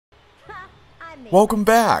Welcome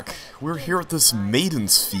back! We're here at this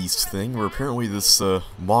Maidens Feast thing, where apparently this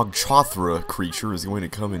Mog Chothra creature is going to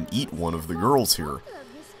come and eat one of the girls here.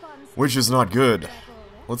 Which is not good.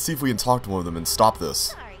 Let's see if we can talk to one of them and stop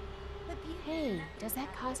this. Hey, does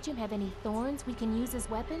that costume have any thorns we can use as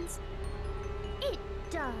weapons? It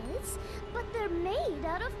does, but they're made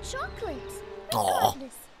out of chocolate. Aww.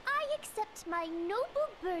 Regardless, I accept my noble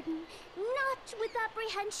burden, not with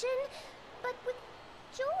apprehension, but with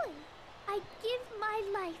joy. I give my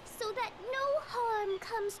life so that no harm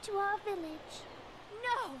comes to our village.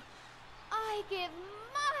 No! I give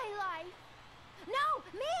my life! No,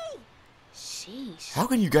 me! Sheesh. How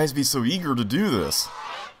can you guys be so eager to do this?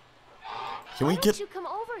 Can we Why get... don't you come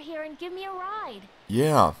over here and give me a ride?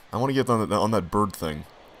 Yeah, I want to get on that bird thing.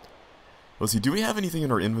 Let's see, do we have anything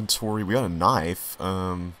in our inventory? We got a knife.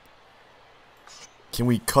 Can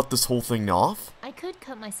we cut this whole thing off? I could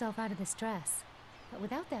cut myself out of this dress, but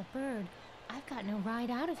without that bird, I've got no ride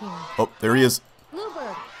out of here. Oh, there he is.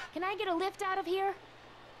 Bluebird, can I get a lift out of here?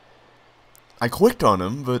 I clicked on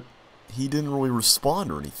him, but he didn't really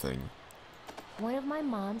respond or anything. One of my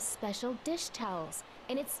mom's special dish towels,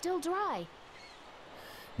 and it's still dry.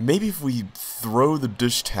 Maybe if we throw the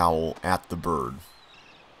dish towel at the bird.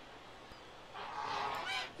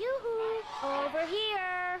 Yoo-hoo! Over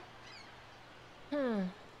here!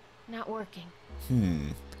 Not working.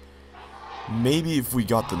 Maybe if we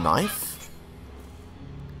got the knife?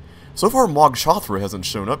 So far, Mog Chothra hasn't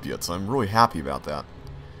shown up yet, so I'm really happy about that.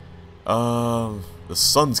 The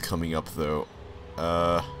sun's coming up, though.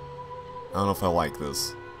 I don't know if I like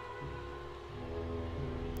this.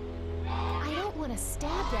 I don't want to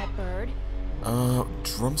stab that bird.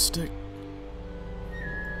 Drumstick?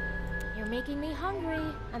 You're making me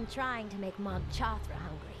hungry. I'm trying to make Mog Chothra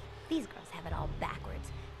hungry. These girls have it all backwards.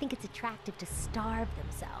 Think it's attractive to starve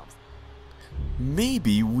themselves.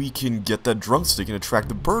 Maybe we can get that drumstick and attract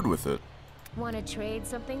the bird with it. Want to trade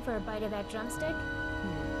something for a bite of that drumstick?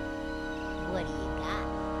 What do you got?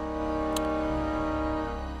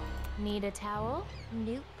 Need a towel?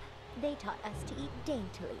 Nope. They taught us to eat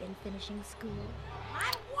daintily in finishing school.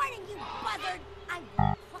 I'm warning you, buzzard! I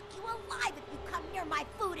will fuck you alive if you come near my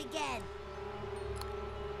food again!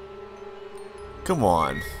 Come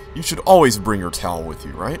on. You should always bring your towel with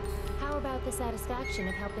you, right? How about the satisfaction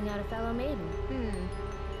of helping out a fellow maiden?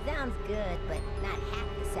 Sounds good, but not half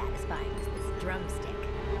as satisfying as this drumstick.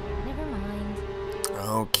 Never mind.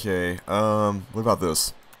 Okay, what about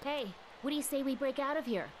this? Hey, what do you say we break out of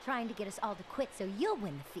here? Trying to get us all to quit so you'll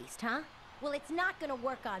win the feast, huh? Well, it's not gonna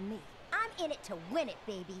work on me. I'm in it to win it,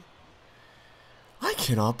 baby. I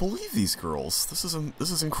cannot believe these girls. This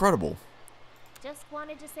is incredible. Just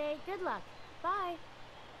wanted to say good luck. Bye.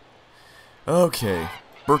 Okay,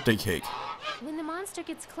 birthday cake. When the monster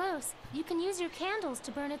gets close, you can use your candles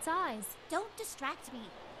to burn its eyes. Don't distract me.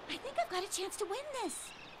 I think I've got a chance to win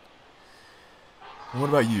this. What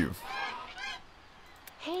about you?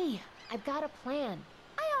 Hey, I've got a plan.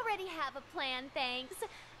 I already have a plan, thanks.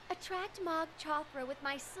 Attract Mog Chothra with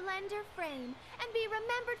my slender frame and be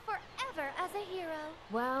remembered forever as a hero.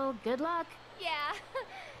 Well, good luck. Yeah,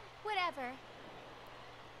 whatever.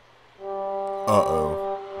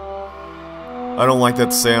 Uh-oh. I don't like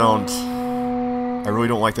that sound. I really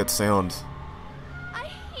don't like that sound. I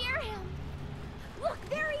hear him. Look,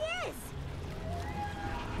 there he is.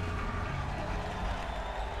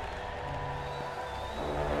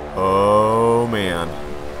 Oh, man.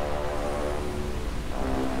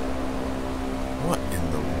 What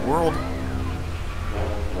in the world?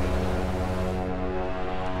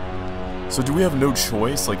 So do we have no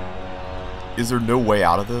choice? Like, is there no way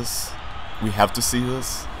out of this? We have to see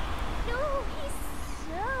this? No, he's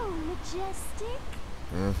so majestic.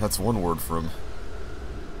 That's one word for him.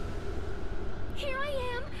 Here I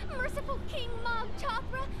am, merciful King Mog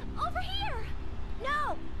Chothra, over here.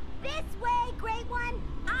 No, this way, Great One.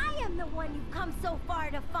 I am the one you've come so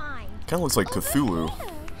far to find. Kind of looks like Cthulhu. Over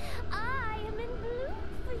here. I am in bloom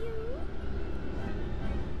for you.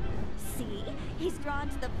 See, he's drawn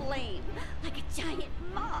to the flame like a giant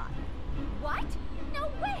moth. What? No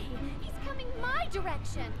way! He's coming my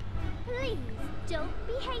direction. Please, don't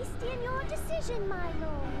be hasty in your decision, my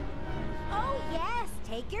lord. Oh yes,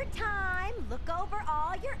 take your time, look over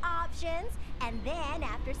all your options, and then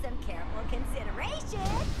after some careful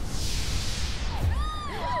consideration...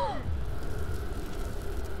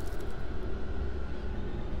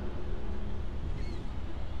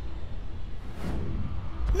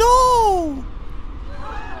 No! Oh.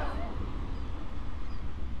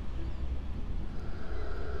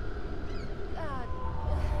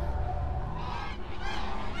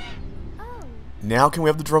 Now can we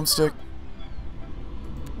have the drumstick?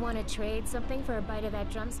 Want to trade something for a bite of that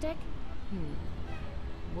drumstick?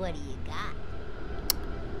 What do you got?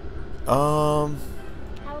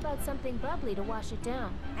 How about something bubbly to wash it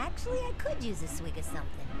down? Actually, I could use a swig of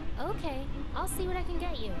something. Okay, I'll see what I can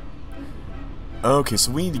get you. Okay,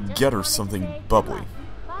 so we need to get her something bubbly.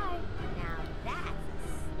 Bye. Now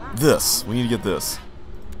that's This. We need to get this.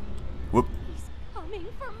 Whoop. He's coming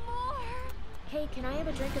for more. Hey, can I have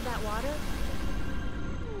a drink of that water?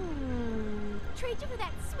 Trade you for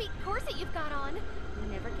that sweet corset you've got on.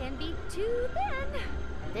 Never can be too thin.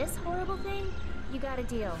 This horrible thing? You got a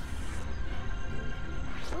deal.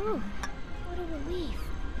 Ooh, what a relief.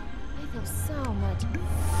 I feel so much.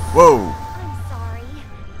 Whoa. I'm sorry,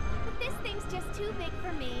 but this thing's just too big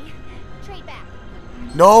for me. Trade back.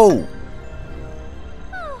 No.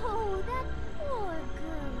 Oh, that poor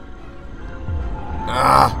girl.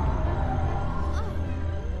 Ah. Oh,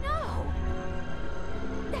 no.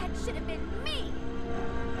 That should have been me.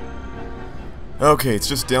 Okay, it's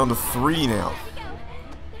just down to 3 now. There we go.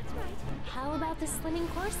 That's right. How about the slimming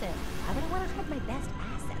corset? I would want to hide my best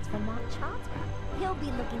assets from Chatra. He'll be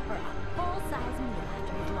looking for a full-size meal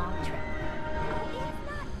after his long trip. It's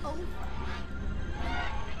not over.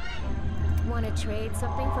 Want to trade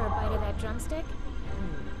something for a bite of that drumstick?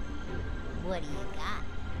 What do you got?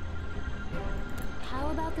 How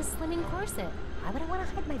about the slimming corset? I would want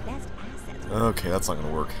to hide my best assets. Okay, that's not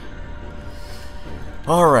gonna work.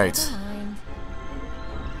 Alright. Never mind.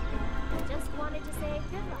 Just wanted to say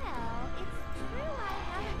goodbye. Well, it's true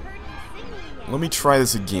I haven't heard you singing yet. Let me try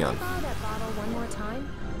this again. Can I borrow that bottle one more time?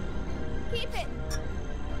 Keep it.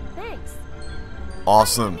 Thanks.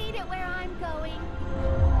 Awesome. Need it where I'm going.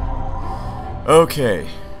 Okay.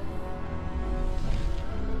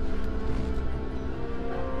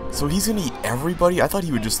 So he's gonna eat everybody? I thought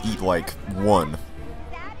he would just eat, like, one.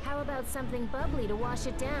 How about something bubbly to wash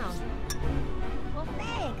it down? Well,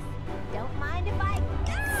 thanks. Don't mind if I...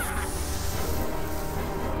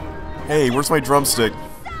 Hey, where's my drumstick?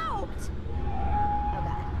 Soaked. Oh, God.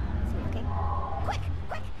 Is he okay? Quick,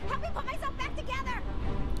 quick, help me put myself back together.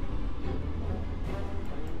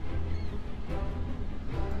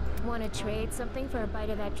 Want to trade something for a bite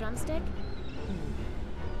of that drumstick?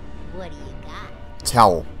 What do you got?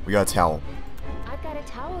 Towel. We got a towel. I've got a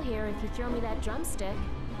towel here if you throw me that drumstick.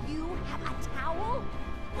 You have a towel?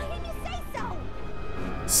 Why didn't you say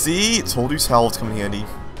so? See? Told you towels come in handy.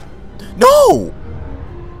 No!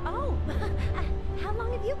 Oh, how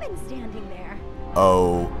long have you been standing there?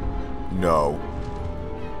 Oh. No.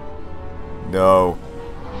 No.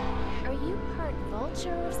 Are you part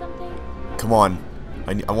vulture or something? Come on.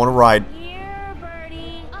 I want to ride. Here,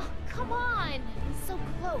 birdie. Oh, come on. So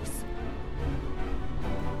close.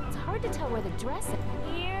 It's hard to tell where the dress is.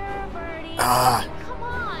 Here, birdie. Ah. Come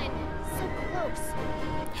on. So close.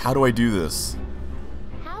 How do I do this?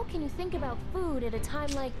 How can you think about food at a time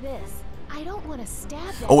like this? I don't want to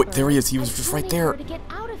stab that Oh, wait, bird. there he is. He was I just still right need there. her to get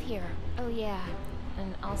out of here. Oh yeah,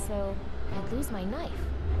 and also I'd lose my knife.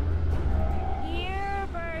 Here,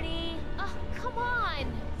 birdie. Oh, come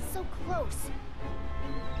on. So close.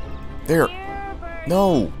 There. Here, birdie.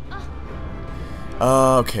 No.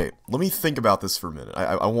 Oh, Okay. Let me think about this for a minute.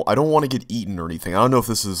 I don't want to get eaten or anything. I don't know if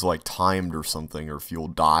this is, like, timed or something, or if you'll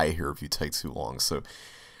die here if you take too long. So,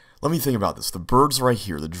 let me think about this. The bird's right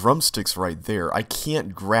here. The drumstick's right there. I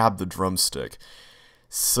can't grab the drumstick.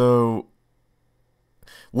 So,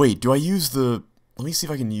 wait, do I use the... Let me see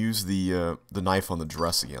if I can use the knife on the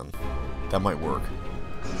dress again. That might work.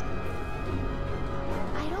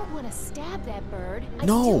 I don't want to stab that bird. I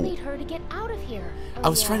No. still need her to get out of here. Oh, I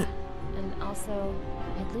was trying to... And also,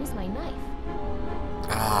 I'd lose my knife.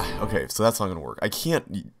 Ah, okay, so that's not gonna work. I can't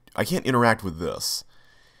interact with this.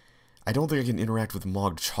 I don't think I can interact with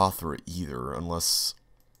Mog Chothra either, unless...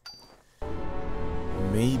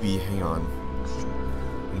 Maybe, hang on.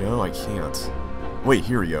 No, I can't. Wait,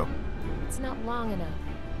 here we go. It's not long enough.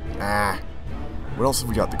 Ah. What else have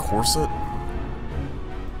we got? The corset?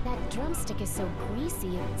 That drumstick is so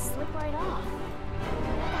greasy, it would slip right off.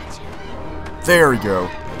 Gotcha. There we go.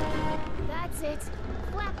 That's it.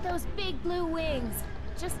 Flap those big blue wings.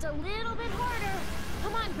 Just a little bit harder.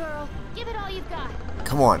 Come on, girl. Give it all you've got.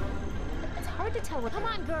 Come on. It's hard to tell what... Come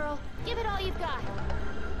on, girl. Give it all you've got.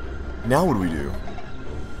 Now what do we do?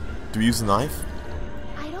 Do we use the knife?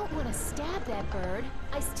 I don't want to stab that bird.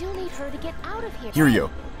 I still need her to get out of here. Here we go.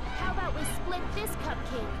 How about we split this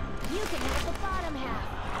cupcake? You can have the bottom half.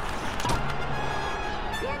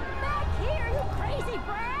 Get back here, you crazy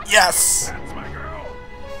brat! Yes! That's my girl.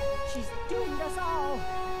 She's doomed us all.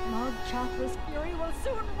 Mog Chothra's fury will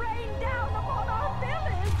soon rain down upon our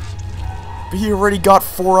village. But he already got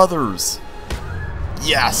 4 others.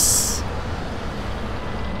 Yes!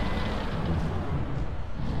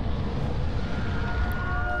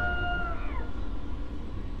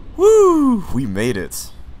 we made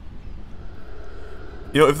it.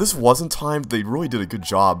 You know, if this wasn't timed, they really did a good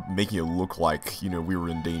job making it look like, you know, we were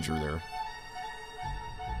in danger there.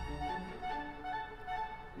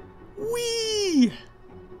 Whee!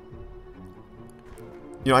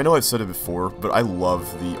 You know, I know I've said it before, but I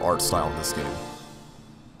love the art style in this game.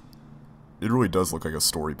 It really does look like a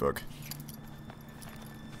storybook.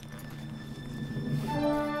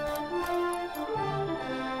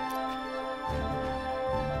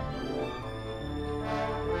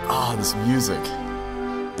 Ah, this music.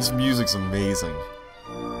 This music's amazing.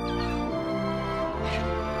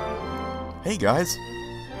 Hey guys.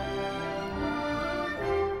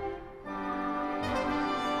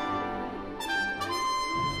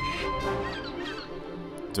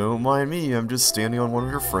 Don't mind me, I'm just standing on one of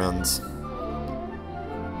your friends.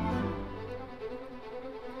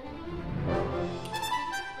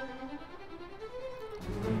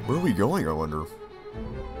 Where are we going, I wonder?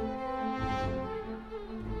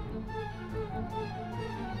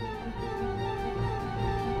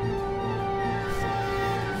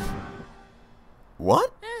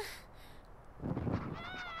 What?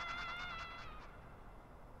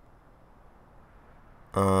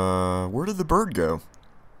 Where did the bird go?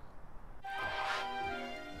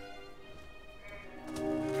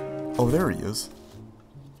 Oh, there he is.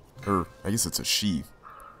 Or, I guess it's a she.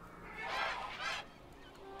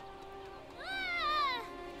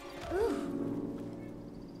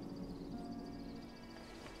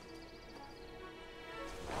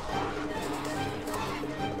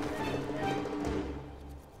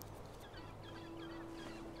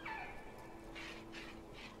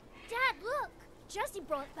 Dad, look! Jessie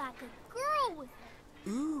brought back a girl with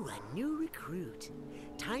her. Ooh, a new recruit.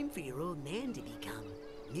 Time for your old man to become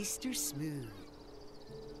Mr. Smooth.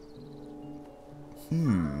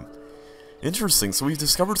 Interesting, so we've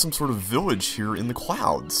discovered some sort of village here in the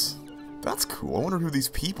clouds. That's cool. I wonder who these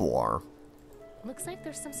people are. Looks like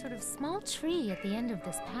there's some sort of small tree at the end of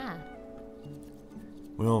this path.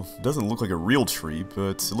 Well, it doesn't look like a real tree,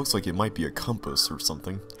 but it looks like it might be a compass or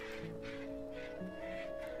something.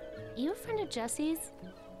 You a friend of Jessie's?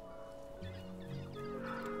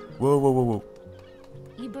 Whoa, whoa, whoa, whoa.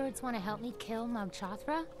 You birds want to help me kill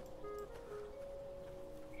Mogchathra?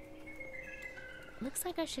 Looks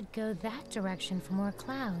like I should go that direction for more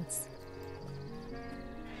clouds.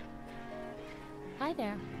 Hi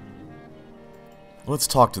there. Let's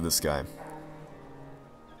talk to this guy.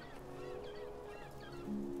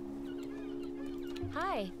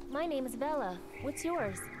 Hi, my name is Vella. What's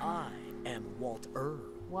yours? I am Walter.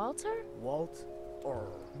 Walter? Walter.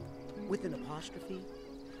 With an apostrophe.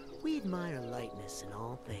 We admire lightness in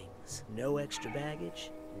all things. No extra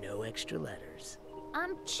baggage, no extra letters.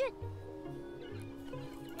 I'm Chit.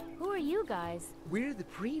 Who are you guys? We're the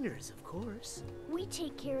preeners, of course. We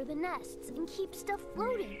take care of the nests and keep stuff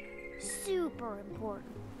floating. Super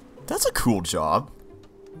important. That's a cool job.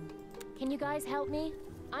 Can you guys help me?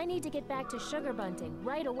 I need to get back to Sugar Bunting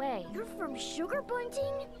right away. You're from Sugar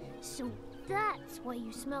Bunting? So that's why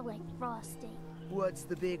you smell like frosting. What's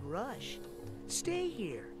the big rush? Stay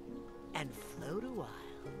here and float a while.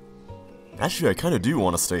 Actually, I kind of do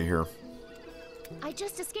want to stay here. I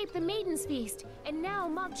just escaped the Maidens Feast, and now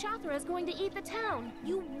Mogchathra is going to eat the town.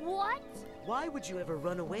 You what? Why would you ever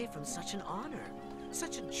run away from such an honor?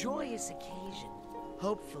 Such a joyous occasion.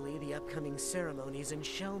 Hopefully the upcoming ceremonies in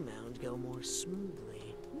Shellmound go more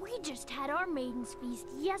smoothly. We just had our Maidens Feast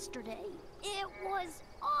yesterday. It was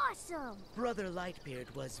awesome. Brother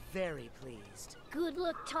Lightbeard was very pleased. Good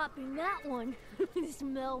luck topping that one,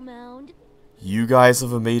 Smell Mound. You guys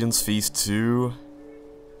have a Maiden's Feast too?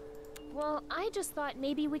 Well, I just thought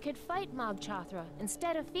maybe we could fight Mogchathra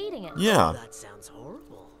instead of feeding it. Yeah. Oh, that sounds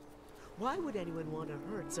horrible. Why would anyone want to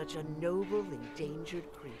hurt such a noble,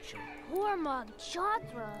 endangered creature? Poor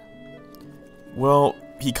Mogchathra. Well,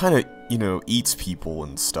 he kind of, you know, eats people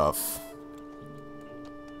and stuff.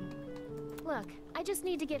 Look, I just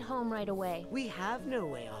need to get home right away. We have no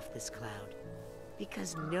way off this cloud.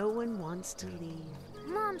 Because no one wants to leave.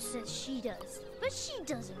 Mom says she does, but she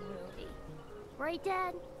doesn't really. Right,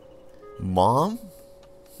 Dad? Mom?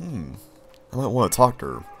 I might want to talk to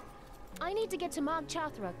her. I need to get to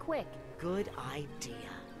Mogchathra quick. Good idea.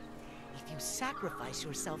 If you sacrifice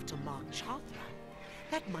yourself to Mogchathra,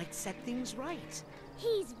 that might set things right.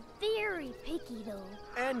 He's very picky, though.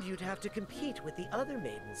 And you'd have to compete with the other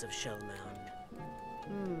maidens of Shellmound.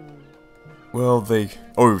 Well,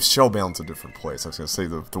 oh, Shellbound's a different place. I was going to say,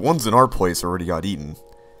 the ones in our place already got eaten.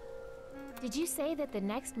 Did you say that the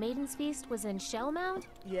next Maiden's Feast was in Shellmound?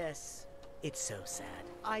 Yes, it's so sad.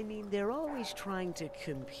 I mean, they're always trying to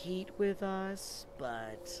compete with us,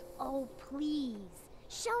 but... Oh, please.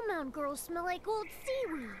 Shellmound girls smell like old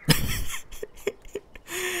seaweed.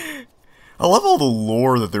 I love all the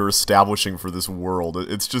lore that they're establishing for this world.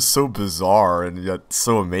 It's just so bizarre and yet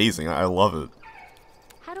so amazing. I love it.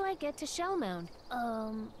 How do I get to Shellmound?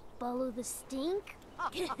 Follow the stink?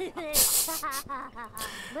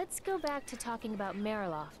 Let's go back to talking about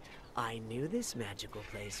Mariloft. I knew this magical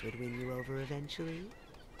place would win you over eventually.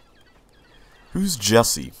 Who's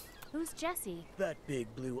Jessie? Who's Jessie? That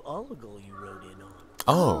big blue oligal you rode in on.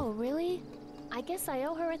 Oh, really? I guess I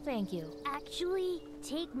owe her a thank you. Actually,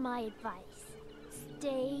 take my advice.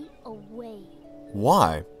 Stay away.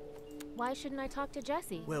 Why? Why shouldn't I talk to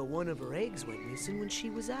Jessie? Well, one of her eggs went missing when she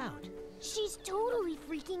was out. She's totally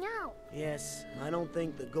freaking out. Yes, I don't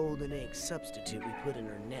think the golden egg substitute we put in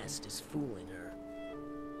her nest is fooling her.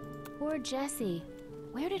 Poor Jessie.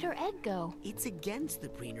 Where did her egg go? It's against the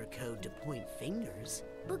Preener Code to point fingers.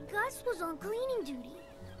 But Gus was on cleaning duty,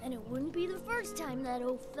 and it wouldn't be the first time that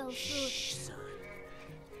oaf fell through. Shh, son.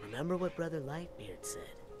 Remember what Brother Lightbeard said.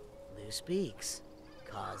 Loose beaks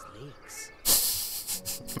cause leaks.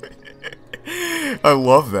 I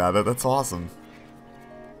love that. That's awesome.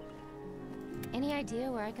 Any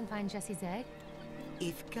idea where I can find Jessie's egg?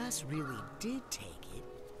 If Gus really did take it,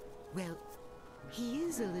 well, he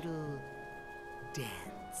is a little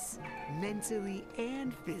dense, mentally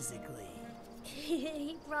and physically.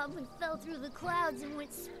 He probably fell through the clouds and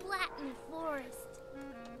went splat in the forest.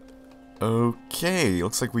 Okay,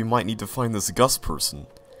 looks like we might need to find this Gus person.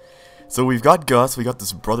 So we've got Gus, we got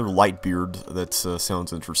this Brother Lightbeard that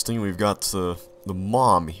sounds interesting. We've got the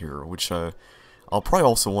mom here, which I'll probably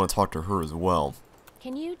also want to talk to her as well.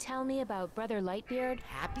 Can you tell me about Brother Lightbeard?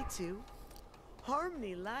 Happy to.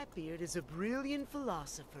 Harmony Lightbeard is a brilliant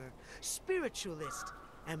philosopher, spiritualist,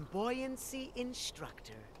 and buoyancy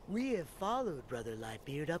instructor. We have followed Brother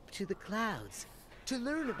Lightbeard up to the clouds to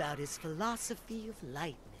learn about his philosophy of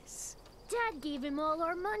lightness. Dad gave him all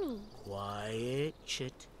our money. Quiet,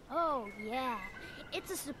 chit. Oh, yeah.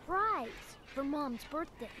 It's a surprise for Mom's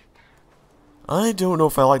birthday. I don't know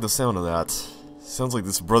if I like the sound of that. Sounds like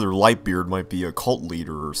this Brother Lightbeard might be a cult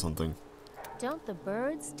leader or something. Don't the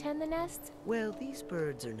birds tend the nests? Well, these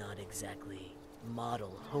birds are not exactly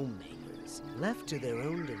model homemakers. Left to their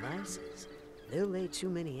own devices, they'll lay too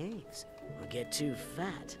many eggs or get too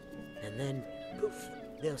fat, and then, poof,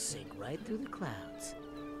 they'll sink right through the clouds.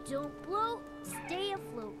 Don't bloat, stay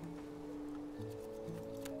afloat.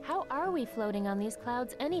 How are we floating on these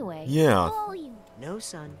clouds anyway? Yeah. Volume. No,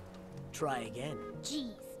 son. Try again.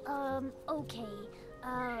 Geez, okay.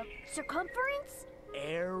 Circumference?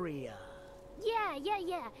 Area.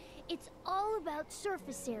 Yeah. It's all about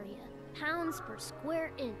surface area. Pounds per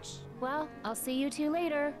square inch. Well, I'll see you two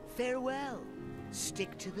later. Farewell.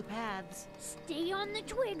 Stick to the paths. Stay on the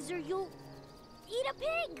twigs or you'll eat a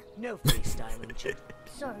pig. No freestyling, Chip.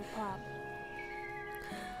 Sorry, Pop.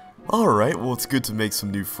 Alright, well it's good to make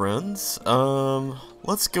some new friends.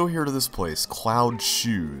 Let's go here to this place, Cloud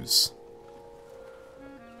Shoes.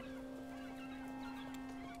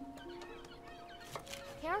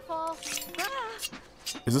 Careful. Ah!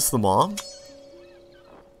 Is this the mom?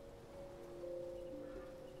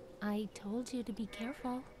 I told you to be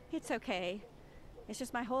careful. It's okay. It's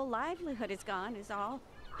just my whole livelihood is gone, is all.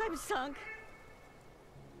 I'm sunk.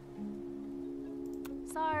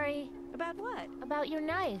 Sorry. About what? About your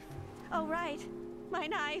knife. Oh, right. My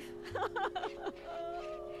knife.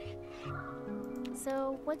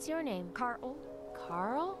 So, what's your name? Carl?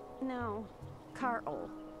 Carl? No, Carl.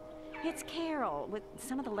 It's Carol, with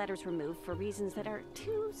some of the letters removed for reasons that are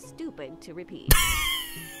too stupid to repeat.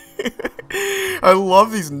 I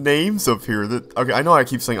love these names up here. Okay, I know I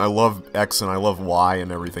keep saying I love X and I love Y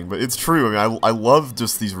and everything, but it's true. I mean, I love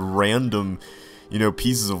just these random,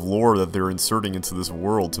 pieces of lore that they're inserting into this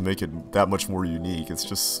world to make it that much more unique. It's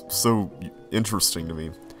just so interesting to me.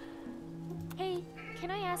 Hey, can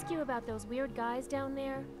I ask you about those weird guys down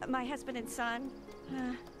there? My husband and son?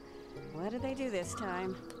 What did they do this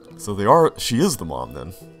time? So she is the mom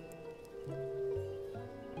then.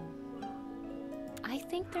 I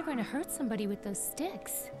think they're going to hurt somebody with those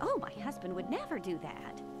sticks. Oh, my husband would never do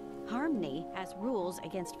that. Harmony has rules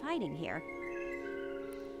against fighting here.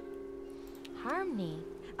 Harmony?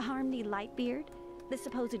 Harmony Lightbeard, the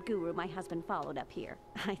supposed guru my husband followed up here.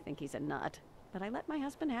 I think he's a nut, but I let my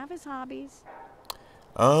husband have his hobbies.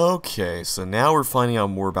 Okay, so now we're finding out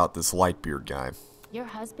more about this Lightbeard guy. Your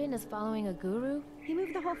husband is following a guru? He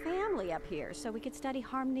moved the whole family up here so we could study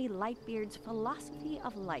Harmony Lightbeard's philosophy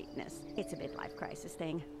of lightness. It's a midlife crisis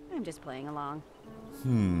thing. I'm just playing along.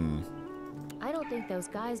 I don't think those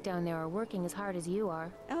guys down there are working as hard as you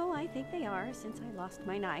are. Oh, I think they are, since I lost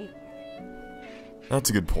my knife.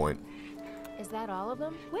 That's a good point. Is that all of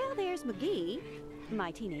them? Well, there's McGee,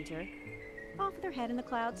 my teenager. Off with her head in the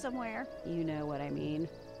clouds somewhere. You know what I mean.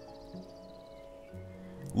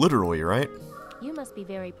 Literally, right? You must be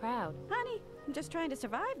very proud. Honey, I'm just trying to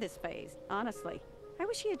survive this phase, honestly. I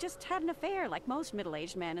wish he had just had an affair like most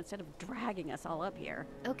middle-aged men instead of dragging us all up here.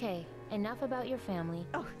 Okay, enough about your family.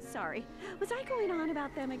 Oh, sorry. Was I going on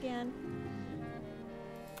about them again?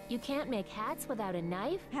 You can't make hats without a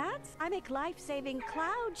knife? Hats? I make life-saving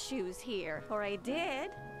cloud shoes here. Or I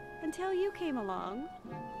did. Until you came along.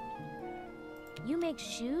 You make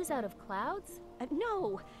shoes out of clouds?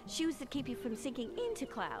 No, shoes that keep you from sinking into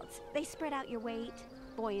clouds. They spread out your weight.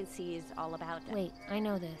 Buoyancy is all about that. Wait, I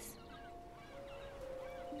know this.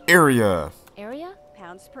 Area. Area?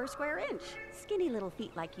 Pounds per square inch. Skinny little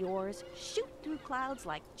feet like yours shoot through clouds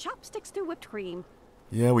like chopsticks through whipped cream.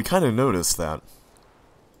 Yeah, we kind of noticed that.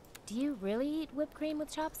 Do you really eat whipped cream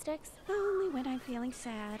with chopsticks? Only when I'm feeling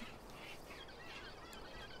sad.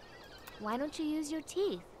 Why don't you use your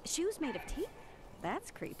teeth? Shoes made of teeth?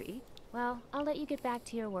 That's creepy. Well, I'll let you get back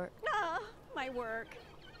to your work. Ah, my work.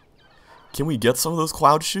 Can we get some of those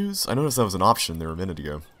cloud shoes? I noticed that was an option there a minute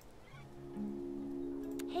ago.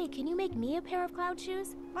 Hey, can you make me a pair of cloud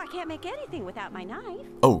shoes? Well, I can't make anything without my knife.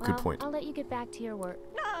 Oh, Well, good point. I'll let you get back to your work.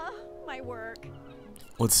 Ah, my work.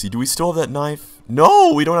 Let's see, do we still have that knife?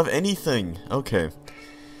 No, we don't have anything. Okay.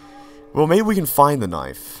 Well, maybe we can find the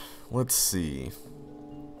knife. Let's see.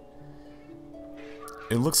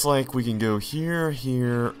 It looks like we can go here,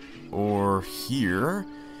 here, or here.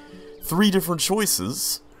 3 different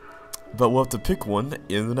choices, but we'll have to pick one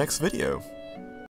in the next video.